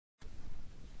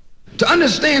To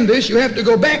understand this, you have to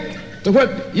go back to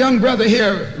what young brother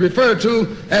here referred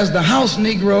to as the house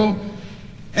Negro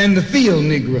and the field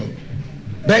Negro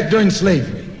back during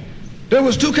slavery. There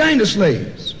was two kinds of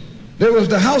slaves. There was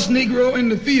the house Negro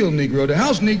and the field Negro. The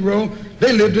house Negro,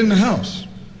 they lived in the house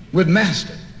with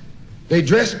master. They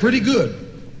dressed pretty good.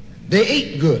 They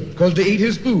ate good because they ate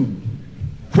his food,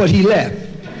 what he left.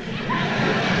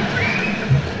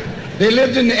 They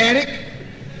lived in the attic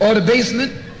or the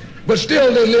basement, but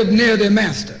still they lived near their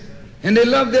master. And they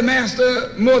loved their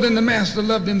master more than the master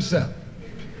loved himself.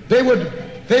 They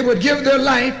would give their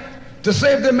life to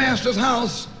save their master's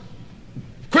house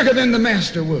quicker than the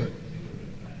master would.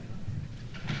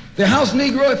 The house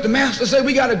Negro, if the master said,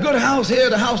 we got a good house here,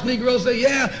 the house Negro said,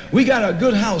 yeah, we got a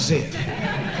good house here.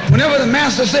 Whenever the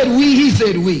master said we, he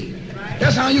said we.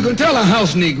 That's how you can tell a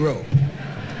house Negro.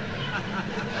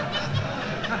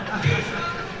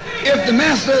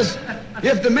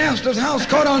 If the master's house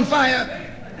caught on fire,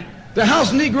 the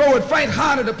house Negro would fight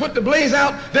harder to put the blaze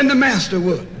out than the master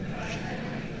would.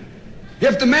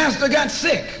 If the master got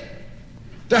sick,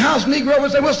 the house Negro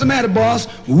would say, what's the matter, boss?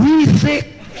 We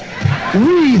sick.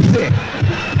 We sick.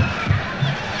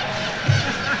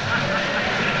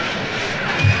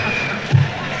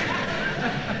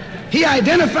 He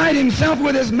identified himself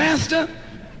with his master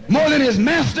more than his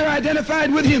master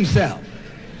identified with himself.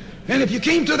 And if you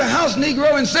came to the house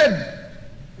Negro and said,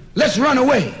 let's run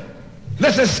away,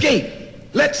 let's escape,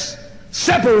 let's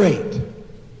separate,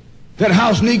 that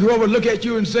house Negro would look at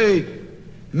you and say,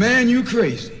 man, you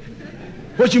crazy.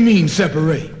 What you mean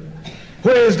separate?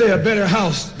 Where is there a better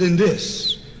house than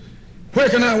this? Where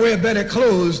can I wear better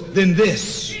clothes than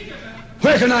this?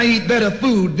 Where can I eat better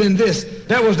food than this?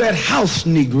 That was that house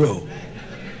Negro.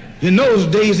 In those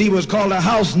days, he was called a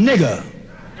house nigger.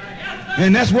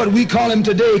 And that's what we call him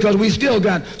today because we still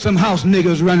got some house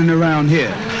niggers running around here.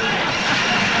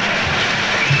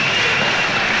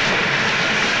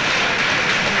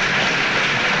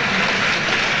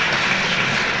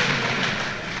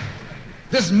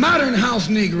 This modern house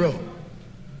Negro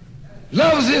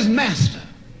loves his master.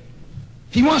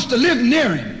 He wants to live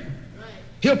near him.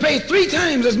 He'll pay 3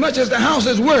 times as much as the house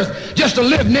is worth just to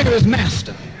live near his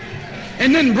master.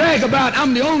 And then brag about,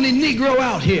 I'm the only Negro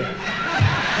out here.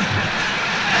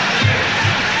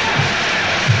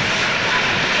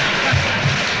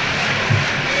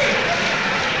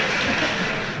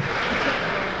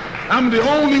 I'm the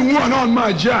only one on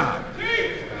my job.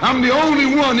 I'm the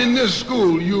only one in this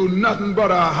school. You're nothing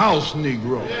but a house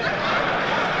Negro.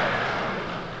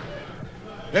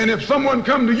 And if someone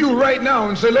come to you right now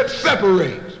and say, let's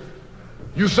separate,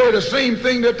 you say the same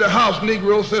thing that the house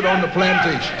Negro said on the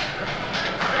plantation.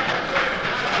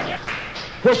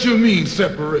 What you mean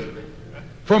separate?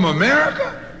 From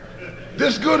America?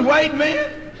 This good white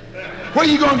man? Where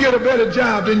you gonna get a better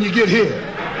job than you get here?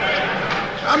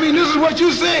 I mean, this is what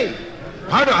you say.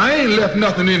 I ain't left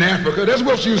nothing in Africa. That's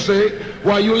what you say.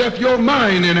 Why, you left your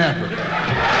mind in Africa.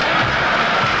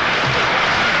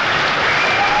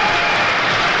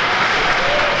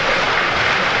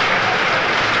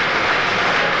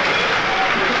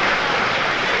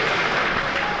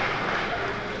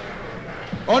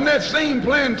 On that same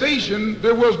plantation,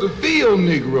 there was the field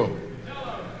Negro.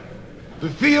 The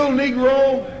field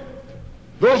Negro,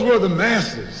 those were the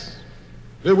masses.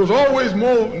 There was always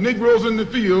more Negroes in the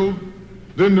field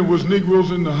than there was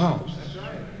Negroes in the house.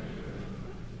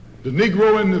 The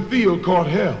Negro in the field caught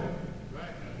hell.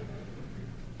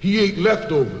 He ate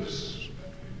leftovers.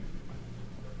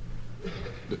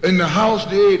 In the house,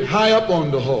 they ate high up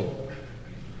on the hog.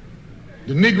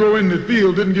 The Negro in the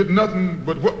field didn't get nothing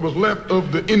but what was left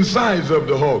of the insides of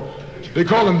the hog. They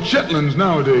call them chitlins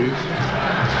nowadays.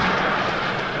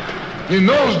 In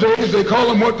those days, they call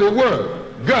them what they were,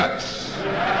 guts.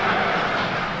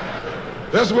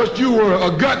 That's what you were,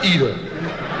 a gut eater.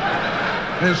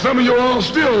 And some of you all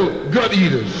still gut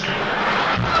eaters.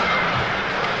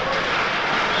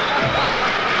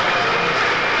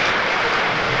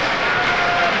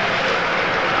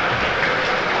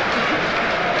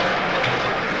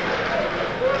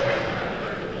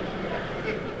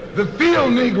 The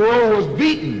field Negro was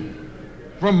beaten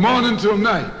from morning till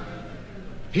night.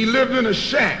 He lived in a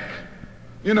shack,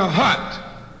 in a hut.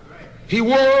 He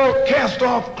wore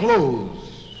cast-off clothes.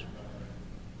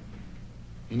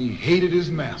 And he hated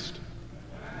his master.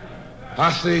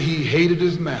 I say he hated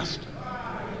his master.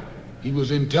 He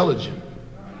was intelligent.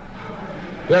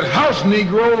 That house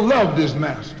Negro loved his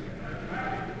master.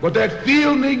 But that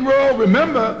field Negro,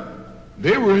 remember,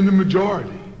 they were in the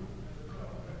majority.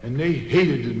 And they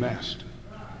hated the master.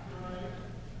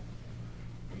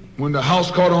 When the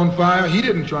house caught on fire, he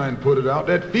didn't try and put it out.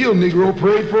 That field Negro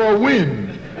prayed for a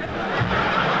wind.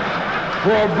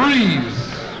 for a breeze.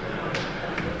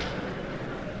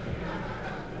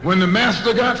 When the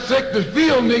master got sick, the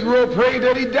field Negro prayed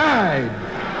that he died.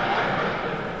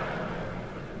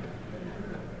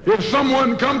 If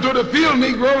someone come to the field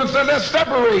Negro and said, let's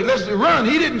separate, let's run,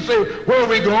 he didn't say, where are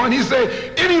we going? He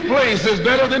said, any place is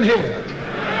better than here.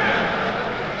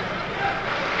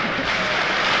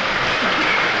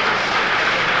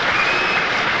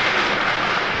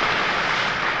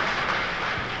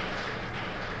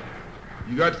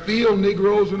 You got field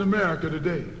Negroes in America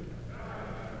today.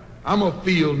 I'm a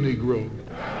field Negro.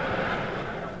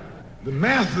 The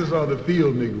masses are the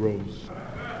field Negroes.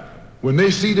 When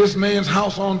they see this man's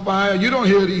house on fire, you don't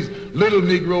hear these little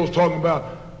Negroes talking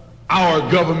about our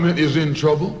government is in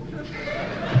trouble.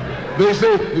 They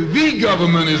say the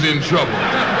government is in trouble.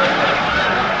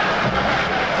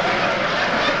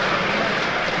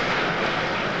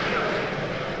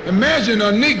 Imagine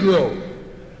a Negro,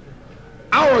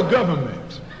 our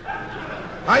government.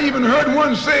 I even heard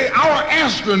one say our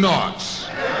astronauts.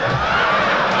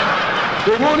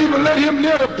 They won't even let him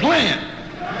near the plant.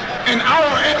 And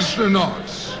our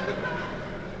astronauts,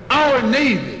 our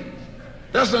Navy,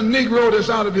 that's a Negro that's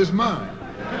out of his mind.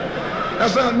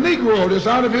 That's a Negro that's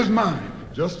out of his mind.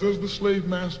 Just as the slave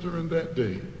master in that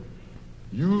day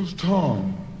used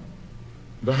Tom,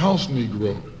 the house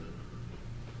Negro,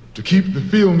 to keep the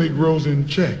field Negroes in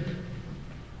check,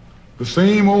 the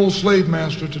same old slave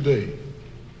master today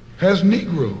has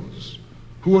Negroes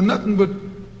who are nothing but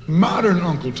modern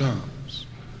Uncle Toms,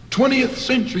 20th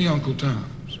century Uncle Toms,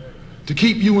 to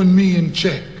keep you and me in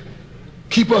check,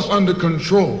 keep us under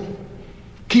control,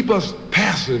 keep us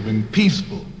passive and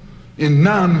peaceful and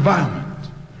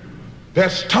nonviolent.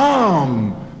 That's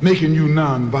Tom making you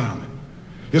nonviolent.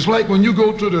 It's like when you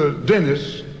go to the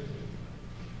dentist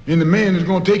and the man is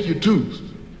going to take your tooth.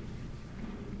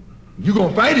 You're going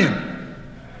to fight him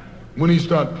when he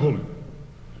starts pulling.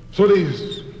 So they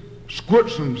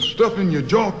squirt some stuff in your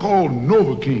jaw called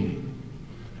Novocaine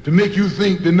to make you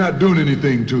think they're not doing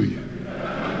anything to you.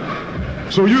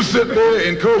 So you sit there,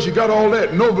 and because you got all that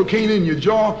Novocaine in your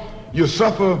jaw, you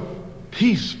suffer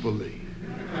peacefully.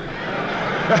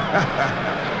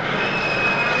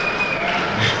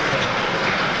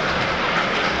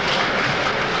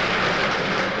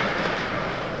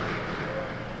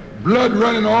 Blood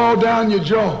running all down your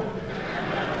jaw.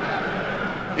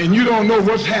 And you don't know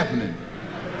what's happening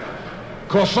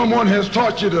because someone has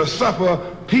taught you to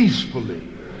suffer peacefully.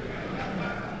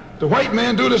 The white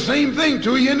man do the same thing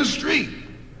to you in the street.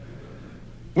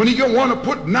 When he gonna want to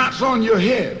put knots on your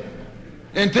head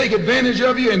and take advantage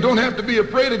of you and don't have to be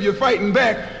afraid of you fighting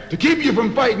back, to keep you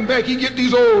from fighting back, he get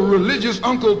these old religious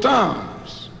Uncle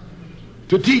Toms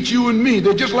to teach you and me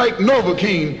that just like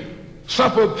Novocaine,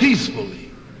 suffer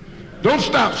peacefully. Don't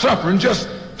stop suffering, just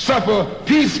suffer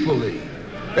peacefully.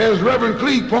 As Reverend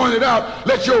Cleave pointed out,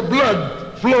 let your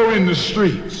blood flow in the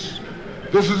streets.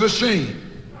 This is a shame.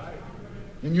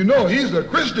 And you know he's a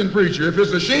Christian preacher. If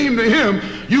it's a shame to him,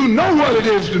 you know what it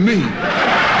is to me.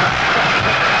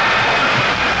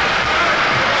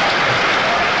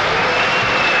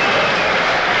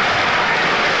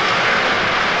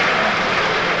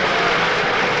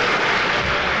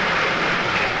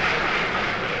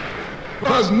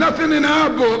 Because nothing in our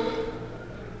book,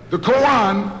 the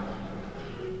Quran,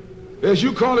 as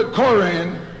you call it,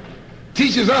 Koran,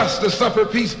 teaches us to suffer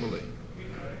peacefully.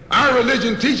 Our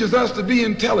religion teaches us to be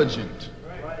intelligent,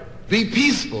 be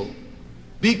peaceful,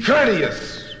 be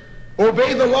courteous,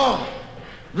 obey the law,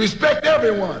 respect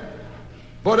everyone.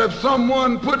 But if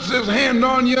someone puts his hand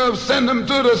on you, send him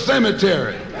to the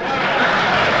cemetery.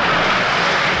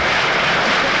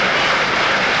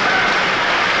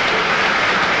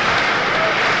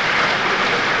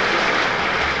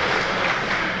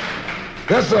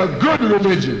 That's a good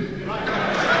religion.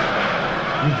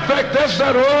 In fact, that's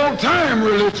that old-time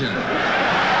religion.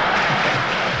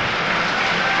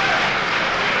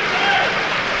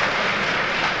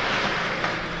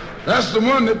 That's the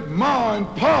one that Ma and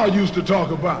Pa used to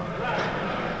talk about.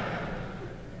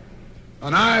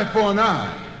 An eye for an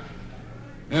eye,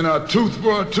 and a tooth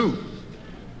for a tooth,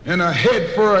 and a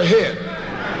head for a head,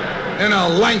 and a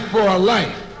life for a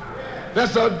life.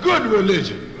 That's a good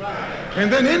religion. And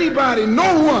then anybody,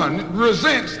 no one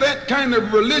resents that kind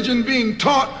of religion being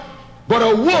taught but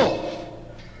a wolf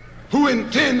who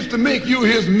intends to make you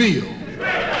his meal.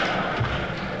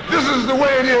 This is the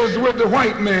way it is with the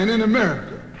white man in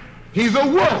America. He's a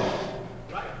wolf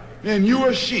and you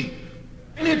are sheep.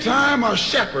 Anytime a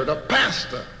shepherd, a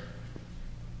pastor,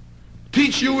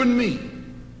 teach you and me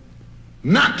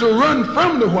not to run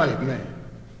from the white man,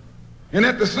 and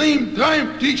at the same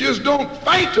time teach us don't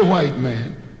fight the white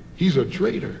man, he's a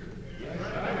traitor.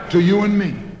 to you and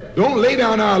me. Don't lay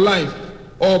down our life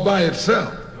all by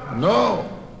itself. No.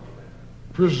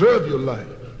 Preserve your life.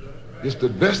 It's the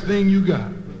best thing you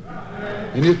got.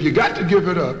 And if you got to give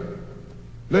it up,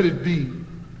 let it be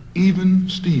even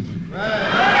Stephen.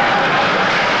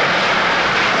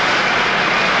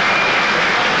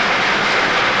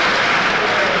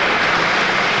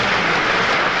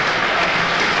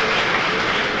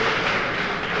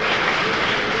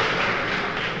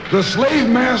 The slave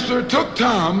master took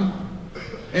Tom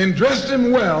and dressed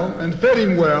him well and fed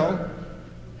him well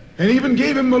and even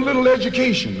gave him a little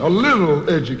education,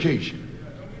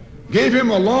 Gave him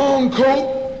a long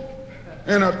coat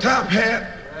and a top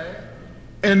hat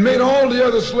and made all the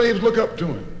other slaves look up to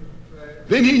him.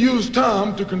 Then he used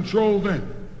Tom to control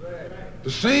them.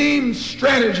 The same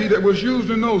strategy that was used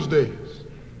in those days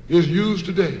is used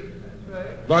today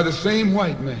by the same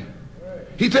white man.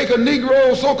 He take a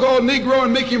Negro, so-called Negro,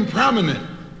 and make him prominent,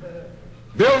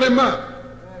 build him up,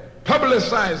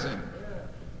 publicize him,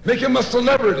 make him a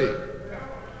celebrity,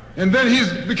 and then he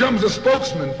becomes a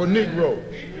spokesman for Negroes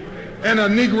and a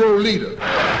Negro leader.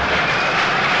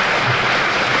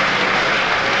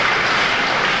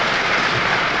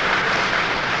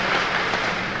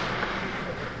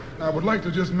 I would like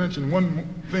to just mention one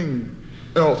thing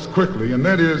else quickly, and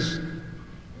that is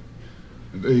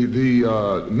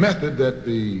the method that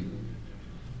the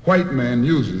white man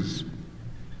uses,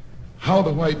 how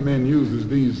the white man uses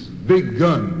these big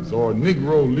guns or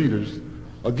Negro leaders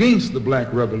against the black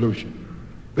revolution.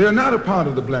 They are not a part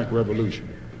of the black revolution.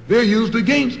 They're used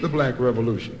against the black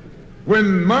revolution.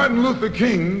 When Martin Luther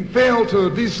King failed to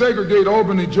desegregate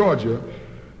Albany, Georgia,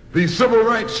 the civil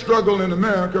rights struggle in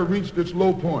America reached its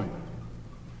low point.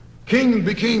 King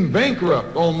became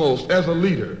bankrupt almost as a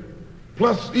leader.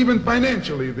 Plus, even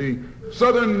financially, the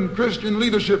Southern Christian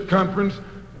Leadership Conference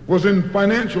was in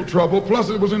financial trouble, plus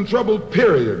it was in trouble,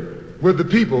 period, with the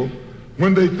people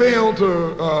when they failed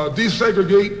to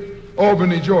desegregate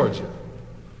Albany, Georgia.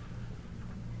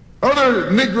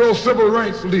 Other Negro civil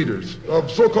rights leaders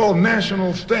of so-called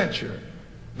national stature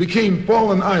became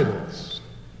fallen idols.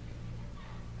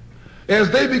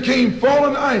 As they became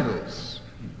fallen idols,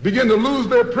 began to lose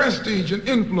their prestige and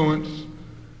influence,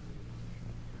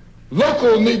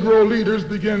 local Negro leaders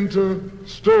began to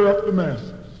stir up the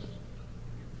masses.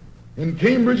 In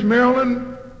Cambridge,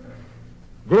 Maryland,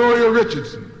 Gloria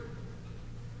Richardson.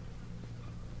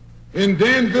 In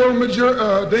Danville,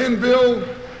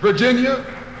 Virginia,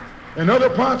 and other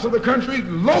parts of the country,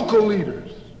 local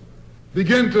leaders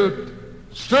began to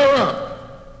stir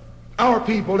up our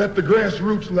people at the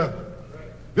grassroots level.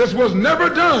 This was never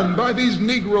done by these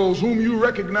Negroes whom you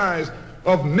recognize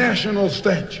of national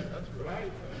stature.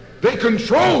 They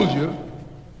controlled you,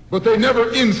 but they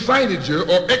never incited you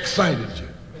or excited you.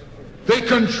 They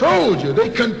controlled you. They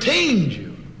contained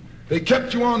you. They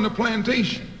kept you on the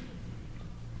plantation.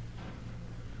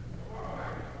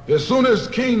 As soon as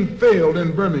King failed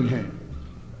in Birmingham,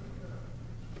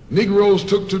 Negroes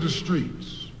took to the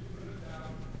streets.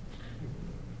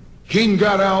 King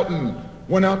got out and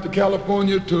went out to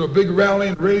California to a big rally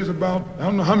and raised about, I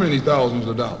don't know how many thousands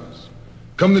of dollars.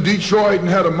 Come to Detroit and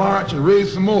had a march and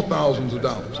raised some more thousands of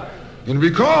dollars. And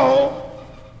recall,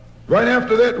 right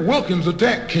after that, Wilkins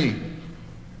attacked King,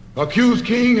 accused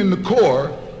King and the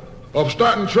Corps of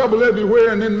starting trouble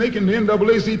everywhere and then making the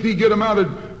NAACP get him out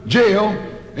of jail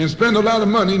and spend a lot of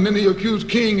money, and then he accused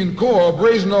King and Corps of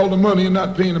raising all the money and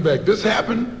not paying it back. This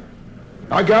happened.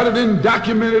 I got it in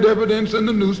documented evidence in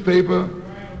the newspaper.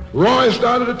 Roy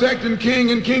started attacking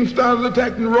King, and King started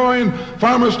attacking Roy, and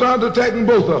Farmer started attacking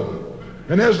both of them.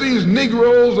 And as these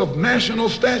Negroes of national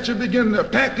stature begin to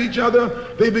attack each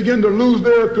other, they begin to lose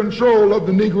their control of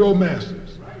the Negro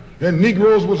masses. And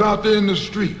Negroes was out there in the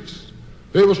streets.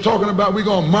 They was talking about, we're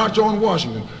going to march on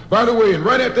Washington. By the way, and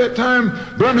right at that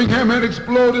time, Birmingham had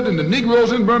exploded, and the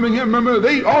Negroes in Birmingham, remember,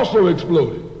 they also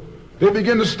exploded. They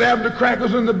began to stab the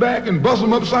crackers in the back and bust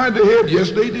them upside the head.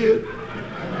 Yes, they did.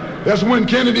 That's when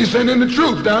Kennedy sent in the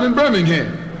troops down in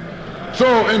Birmingham. So,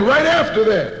 and right after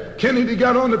that, Kennedy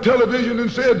got on the television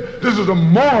and said, this is a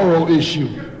moral issue.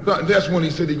 That's when he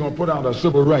said he's going to put out a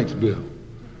civil rights bill.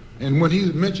 And when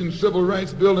he mentioned civil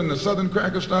rights bill and the Southern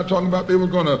crackers started talking about they were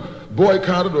going to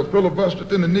boycott it or filibuster it,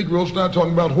 then the Negroes started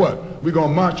talking about what? We're going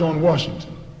to march on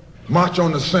Washington, march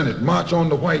on the Senate, march on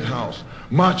the White House,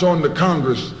 march on the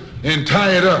Congress, and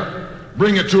tie it up,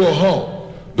 bring it to a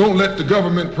halt. Don't let the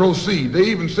government proceed. They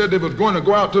even said they was going to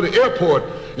go out to the airport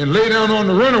and lay down on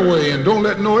the runway and don't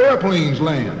let no airplanes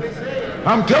land.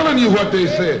 I'm telling you what they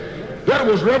said. That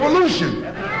was revolution.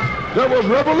 That was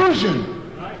revolution.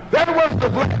 That was the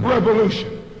black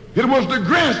revolution. It was the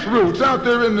grassroots out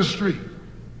there in the street.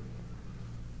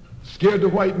 Scared the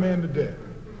white man to death.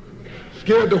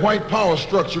 Scared the white power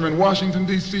structure in Washington,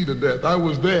 D.C. to death. I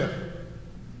was there.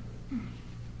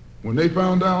 When they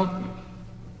found out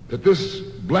that this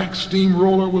black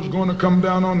steamroller was going to come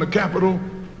down on the Capitol,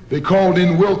 they called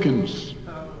in Wilkins.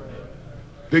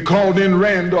 They called in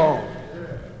Randolph.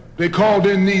 They called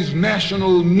in these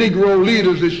national Negro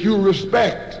leaders that you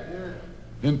respect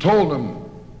and told them,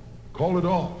 call it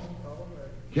off.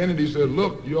 Kennedy said,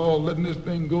 look, you all letting this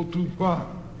thing go too far.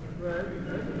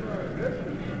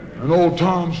 And old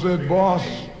Tom said, boss,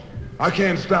 I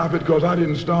can't stop it because I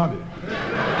didn't start it.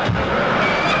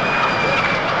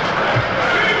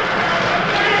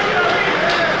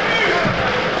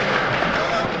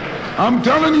 I'm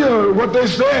telling you what they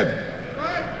said.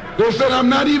 They said, I'm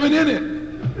not even in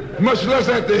it, much less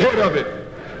at the head of it.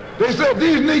 They said,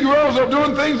 these Negroes are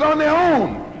doing things on their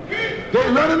own.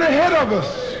 They're running ahead of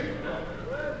us.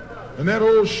 And that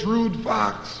old shrewd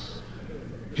fox,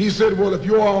 he said, well, if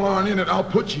you all aren't in it, I'll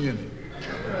put you in it.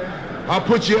 I'll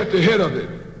put you at the head of it.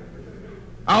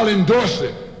 I'll endorse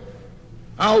it.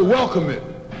 I'll welcome it.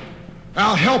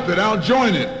 I'll help it. I'll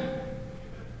join it.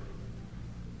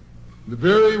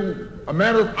 A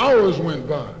matter of hours went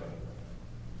by.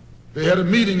 They had a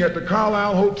meeting at the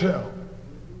Carlisle Hotel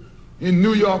in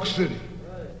New York City.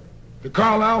 The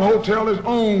Carlisle Hotel is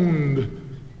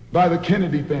owned by the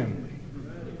Kennedy family.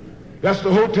 That's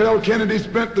the hotel Kennedy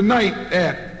spent the night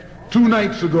at 2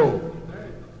 nights ago.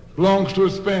 Belongs to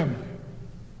his family.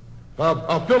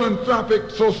 A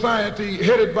philanthropic society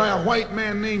headed by a white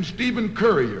man named Stephen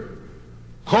Currier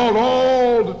called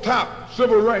all the top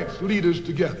civil rights leaders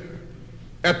together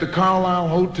at the Carlisle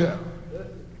Hotel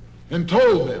and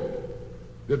told them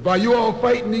that by you all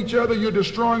fighting each other, you're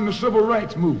destroying the civil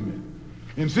rights movement.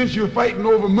 And since you're fighting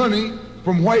over money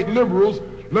from white liberals,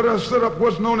 let us set up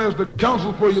what's known as the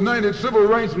Council for United Civil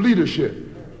Rights Leadership.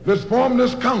 Let's form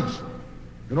this council,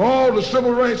 and all the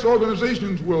civil rights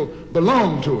organizations will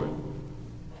belong to it.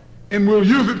 And we'll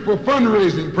use it for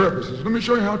fundraising purposes. Let me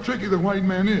show you how tricky the white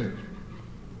man is.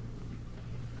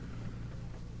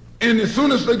 And as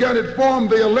soon as they got it formed,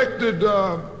 they elected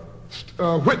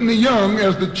Whitney Young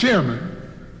as the chairman.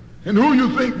 And who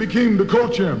you think became the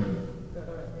co-chairman?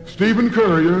 Stephen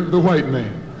Currier, the white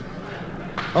man.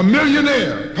 A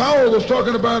millionaire. Powell was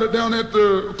talking about it down at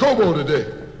the Cobo today.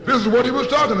 This is what he was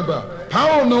talking about.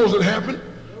 Powell knows it happened.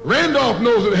 Randolph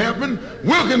knows it happened.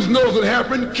 Wilkins knows it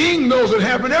happened. King knows it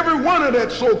happened. Every one of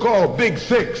that so-called Big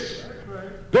Six.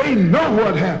 They know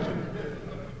what happened.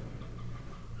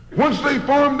 Once they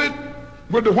formed it,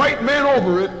 with the white man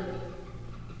over it,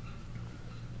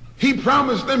 he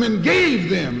promised them and gave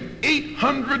them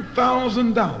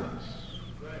 $800,000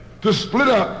 to split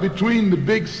up between the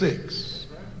Big Six,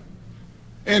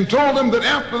 and told them that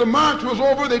after the march was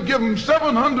over, they'd give them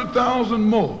 $700,000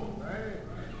 more.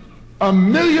 $1.5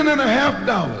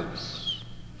 million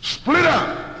split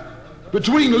up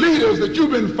between leaders that you've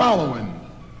been following,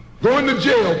 going to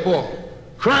jail for,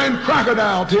 crying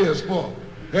crocodile tears for,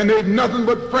 and they've nothing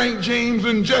but Frank James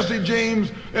and Jesse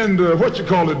James and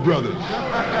brothers.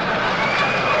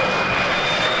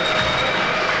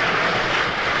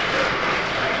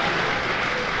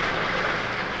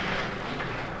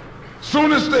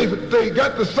 Soon as they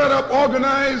got the setup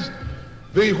organized,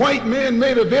 the white men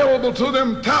made available to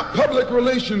them top public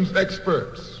relations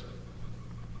experts.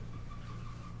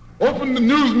 Opened the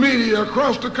news media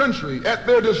across the country at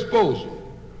their disposal.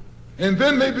 And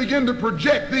then they began to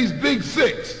project these Big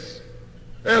Six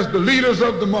as the leaders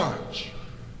of the march.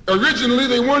 Originally,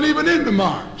 they weren't even in the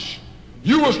march.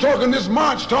 You was talking this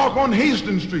march talk on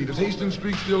Hastings Street. Is Hastings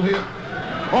Street still here?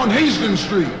 On Hastings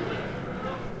Street.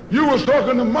 You was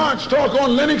talking the march talk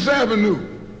on Lenox Avenue.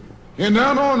 And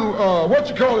down on,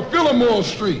 Fillmore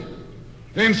Street.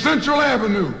 And Central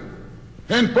Avenue.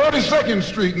 And 42nd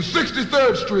Street and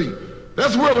 63rd Street.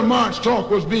 That's where the march talk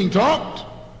was being talked.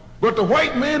 But the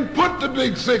white man put the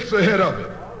Big Six ahead of it,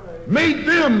 made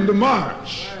them the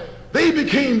march. They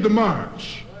became the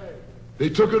march. They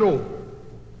took it over.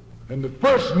 And the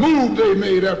first move they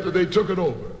made after they took it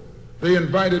over, they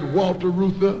invited Walter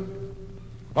Reuther,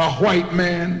 a white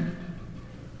man.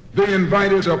 They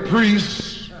invited a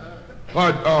priest,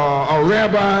 a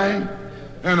rabbi,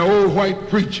 and an old white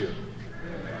preacher.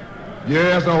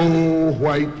 Yes, an old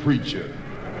white preacher.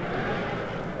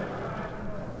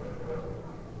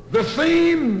 The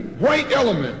same white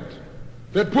element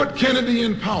that put Kennedy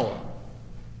in power,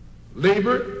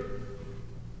 labor,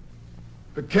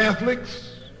 the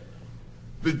Catholics,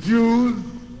 the Jews,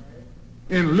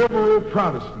 and liberal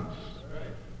Protestants.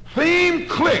 Same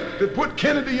clique that put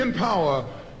Kennedy in power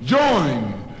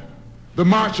joined the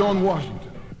March on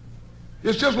Washington.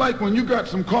 It's just like when you got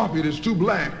some coffee that's too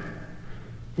black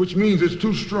which means it's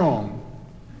too strong,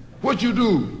 what you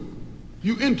do,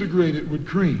 you integrate it with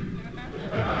cream.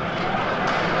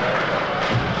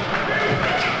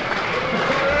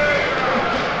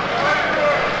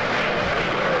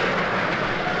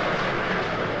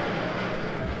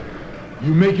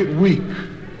 You make it weak.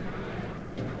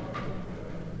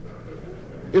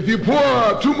 If you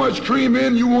pour too much cream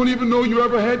in, you won't even know you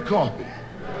ever had coffee.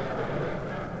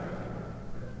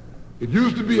 It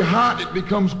used to be hot, it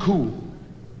becomes cool.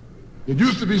 It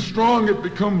used to be strong, it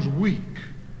becomes weak.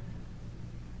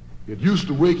 It used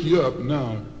to wake you up,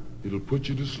 now it'll put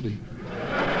you to sleep.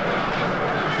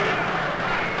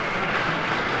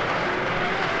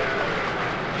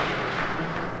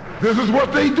 This is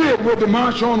what they did with the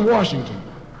March on Washington.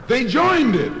 They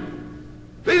joined it.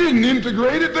 They didn't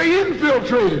integrate it, they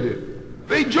infiltrated it.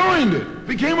 They joined it,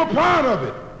 became a part of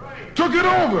it, took it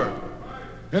over.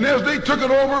 And as they took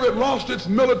it over, it lost its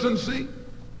militancy.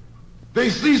 They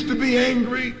ceased to be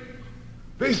angry.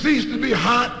 They ceased to be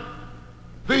hot.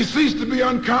 They ceased to be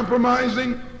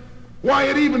uncompromising. Why,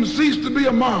 it even ceased to be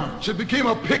a march. It became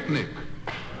a picnic,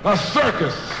 a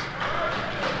circus.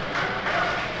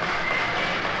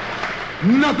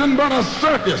 Nothing but a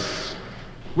circus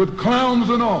with clowns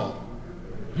and all.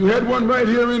 You had one right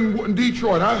here in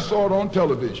Detroit. I saw it on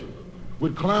television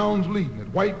with clowns leading it,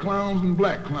 white clowns and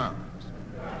black clowns.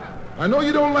 I know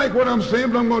you don't like what I'm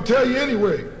saying, but I'm going to tell you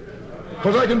anyway,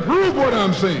 because I can prove what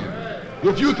I'm saying.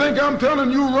 If you think I'm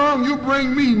telling you wrong, you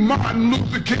bring me Martin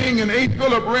Luther King and A.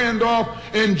 Philip Randolph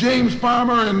and James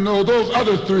Farmer and those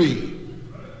other three,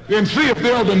 and see if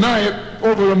they'll deny it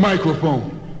over the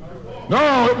microphone.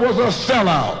 No, it was a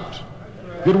sellout.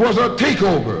 It was a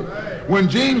takeover. When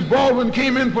James Baldwin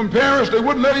came in from Paris, they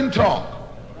wouldn't let him talk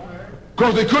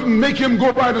because they couldn't make him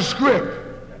go by the script.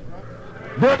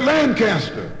 Burt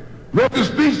Lancaster read the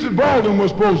speech that Baldwin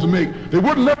was supposed to make. They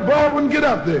wouldn't let Baldwin get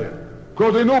up there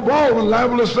because they know Baldwin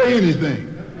liable to say anything.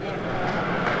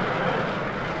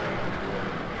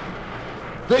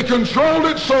 They controlled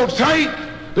it so tight,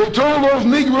 they told those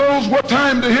Negroes what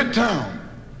time to hit town,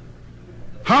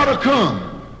 how to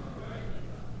come,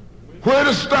 where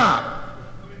to stop,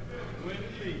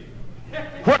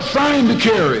 what sign to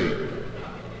carry,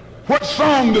 what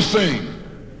song to sing,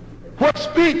 what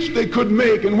speech they could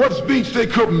make and what speech they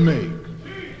couldn't make,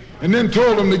 and then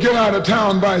told them to get out of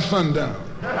town by sundown.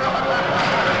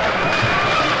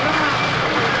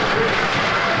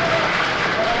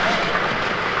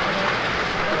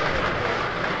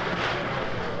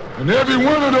 And every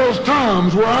one of those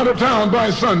Toms were out of town by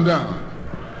sundown.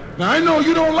 Now, I know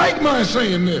you don't like my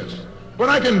saying this, but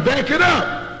I can back it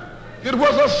up. It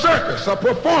was a circus, a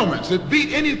performance. It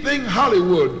beat anything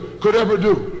Hollywood could ever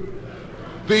do.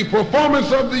 The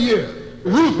performance of the year.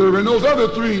 Ruther and those other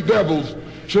three devils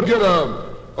should get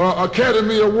a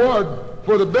Academy Award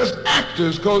for the best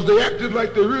actors because they acted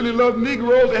like they really loved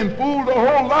Negroes and fooled a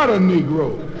whole lot of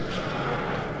Negroes.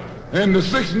 And the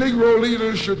 6 Negro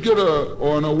leaders should get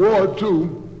an award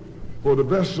too for the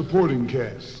best supporting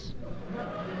cast.